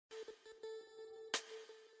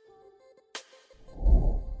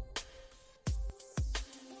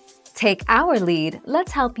Take our lead,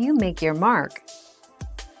 let's help you make your mark.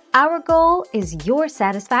 Our goal is your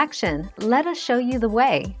satisfaction. Let us show you the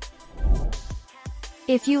way.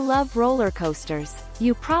 If you love roller coasters,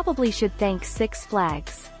 you probably should thank Six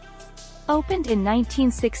Flags. Opened in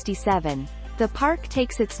 1967, the park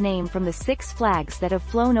takes its name from the Six Flags that have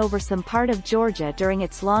flown over some part of Georgia during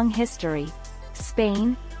its long history: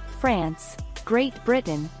 Spain, France, Great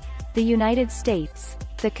Britain, the United States,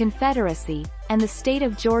 the Confederacy, and the state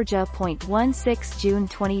of Georgia. 16 June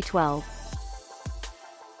 2012.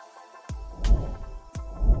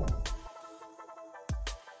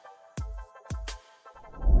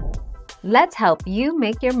 Let's help you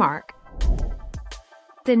make your mark.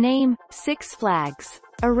 The name, Six Flags,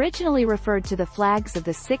 originally referred to the flags of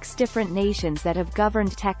the 6 different nations that have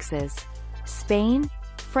governed Texas: Spain,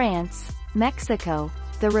 France, Mexico,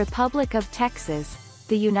 the Republic of Texas,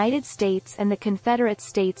 the United States, and the Confederate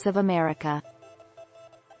States of America.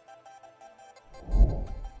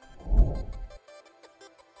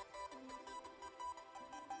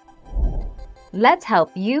 Let's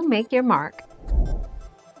help you make your mark.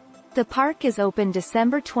 The park is open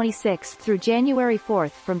December 26 through January 4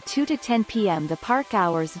 from 2 to 10 p.m. The park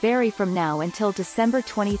hours vary from now until December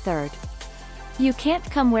 23. You can't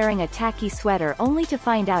come wearing a tacky sweater only to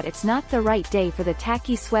find out it's not the right day for the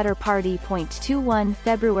tacky sweater party. 21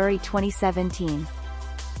 February 2017.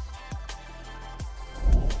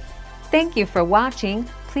 Thank you for watching.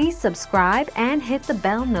 Please subscribe and hit the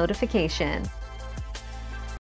bell notification.